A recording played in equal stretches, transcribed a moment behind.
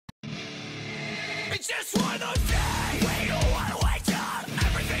It's just one of those days. We don't wanna wake up.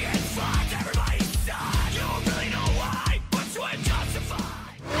 Everything is fucked. Everybody's done. You don't really know why, but you ain't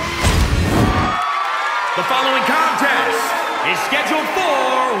justified. The following contest is scheduled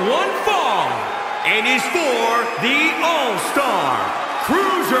for one fall and is for the All-Star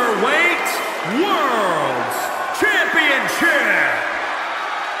Cruiserweight World Championship.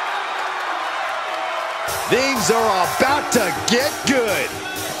 Things are about to get good.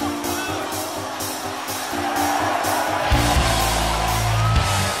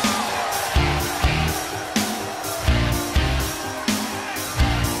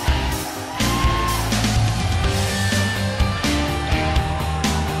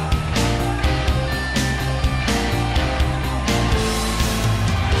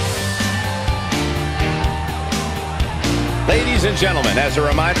 Ladies and gentlemen, as a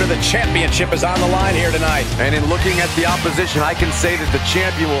reminder, the championship is on the line here tonight. And in looking at the opposition, I can say that the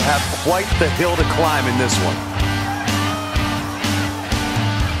champion will have quite the hill to climb in this one.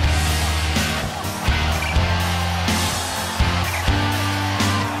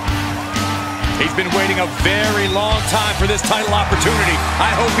 He's been waiting a very long time for this title opportunity.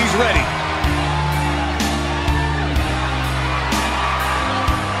 I hope he's ready.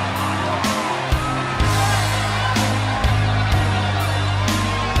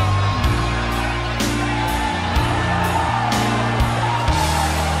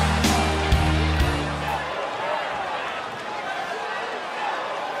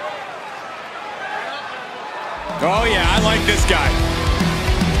 Oh yeah, I like this guy. Do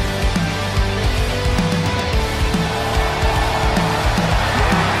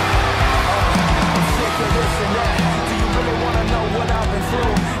you really want to know what I've been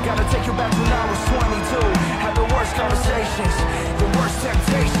through? Gotta take you back to when I was 22. Had the worst conversations, the worst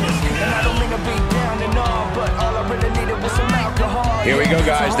temptations. And I don't mean to be down and all, but all I really needed was some alcohol. Here we go,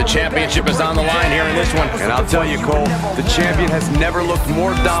 guys. The championship is on the line here in this one. And I'll tell you, Cole, the champion has never looked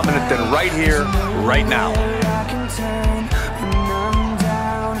more dominant than right here, right now.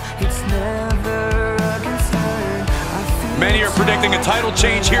 Many are predicting a title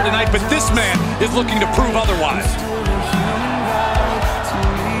change here tonight, but this man is looking to prove otherwise.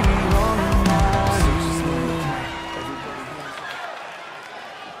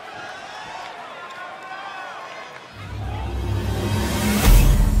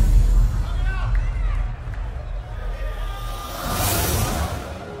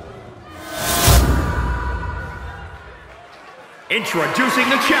 Introducing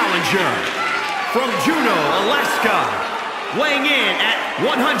the challenger from Juneau, Alaska, weighing in at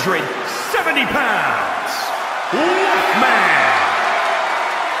 170 pounds, Wolfman.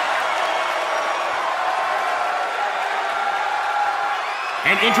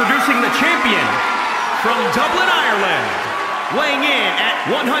 And introducing the champion from Dublin, Ireland, weighing in at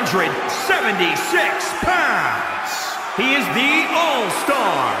 176 pounds. He is the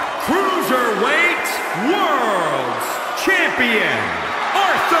All-Star Cruiserweight World Champion,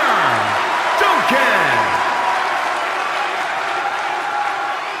 Duncan.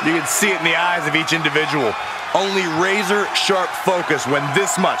 You can see it in the eyes of each individual. Only razor-sharp focus when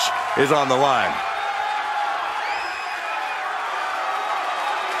this much is on the line.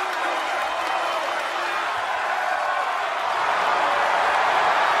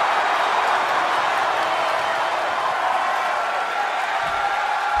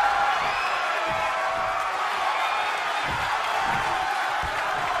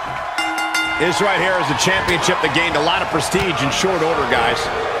 This right here is a championship that gained a lot of prestige in short order, guys.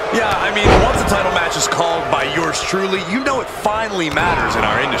 Yeah, I mean, once a title match is called by yours truly, you know it finally matters in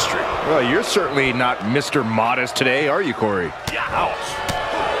our industry. Well, you're certainly not Mr. Modest today, are you, Corey? Ouch.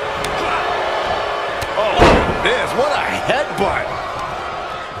 Oh, look at this. What a headbutt.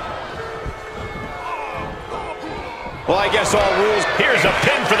 Well, I guess all rules. Here's a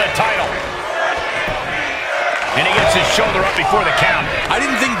pin for the title. And he gets his shoulder up before the count. I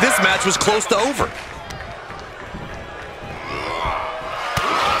didn't think this match was close to over.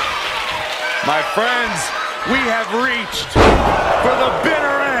 My friends, we have reached for the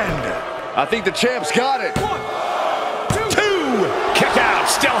bitter end. I think the champ's got it. 1, 2. Kick out.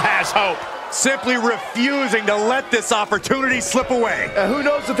 Still has hope. Simply refusing to let this opportunity slip away. Who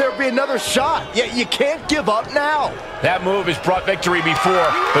knows if there'll be another shot? Yet you can't give up now. That move has brought victory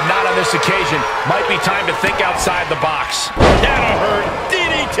before, but not on this occasion. Might be time to think outside the box. That'll hurt.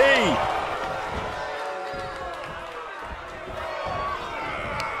 DDT.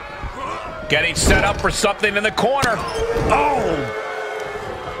 Getting set up for something in the corner. Oh!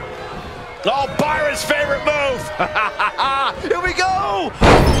 Oh, Byron's favorite move. Here we go.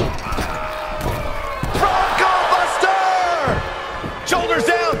 Bronco Buster. Shoulders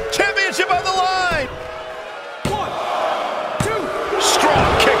down. Championship on the line. 1, 2. Strong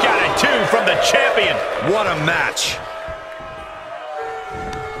kick out at 2 from the champion. What a match.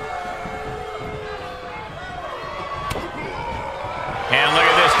 And look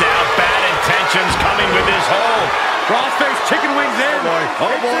at this now. Bad intentions coming with his hold. Crossface chicken wings in.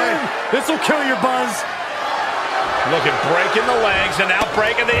 Oh boy. This will kill your buzz. Look at breaking the legs and now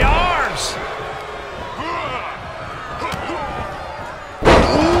breaking the arms.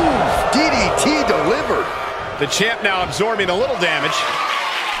 Ooh, DDT delivered. The champ now absorbing a little damage.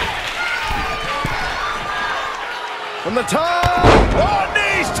 From the top. Oh,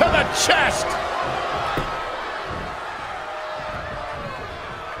 knees to the chest.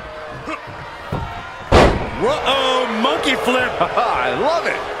 Uh-oh, monkey flip. I love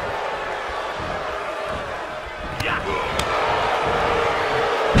it.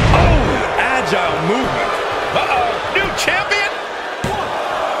 Oh, agile movement. Uh-oh, new champion. 1,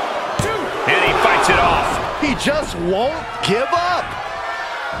 2. And he fights it off. He just won't give up.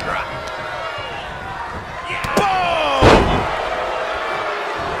 Boom!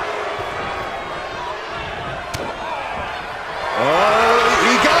 Oh,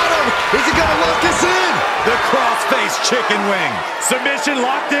 he got him. Is he gonna lock this in? The crossface chicken wing. Submission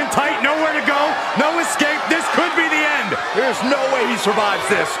locked in tight, nowhere to go, no escape. This could be the end. There's no way he survives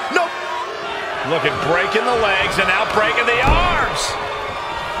this. Nope. Look at breaking the legs and now breaking the arms.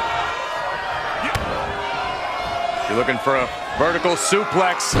 You're looking for a vertical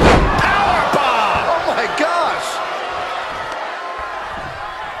suplex. Powerbomb! Oh my gosh.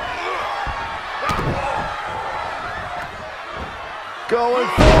 Going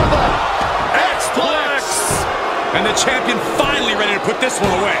for the X-Plex. And the champion finally ready to put this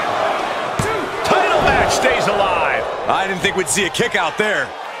one away. Title match stays alive. I didn't think we'd see a kick out there.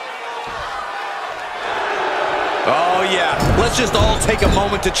 Oh yeah, let's just all take a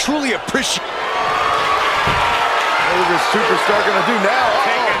moment to truly appreciate. What is this superstar gonna do now?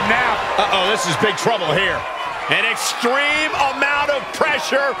 Take a nap. Uh-oh, this is big trouble here. An extreme amount of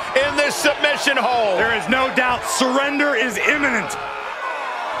pressure in this submission hold. There is no doubt surrender is imminent.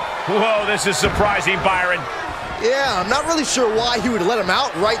 Whoa, this is surprising, Byron. Yeah, I'm not really sure why he would let him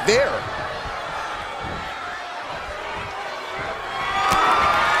out right there.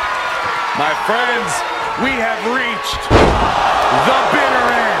 My friends, we have reached the bitter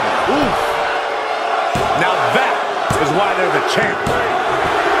end. Oof. Now that is why they're the champ.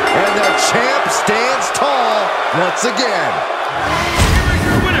 And the champ stands tall once again. Here is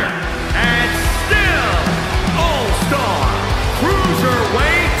your winner, and still All-Star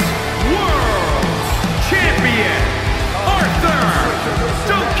Cruiserweight World Champion, Arthur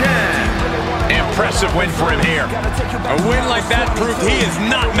Duncan. Impressive win for him here. A win like that proved he is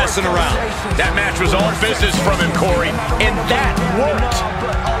not messing around. That match was all business from him, Corey, and that worked.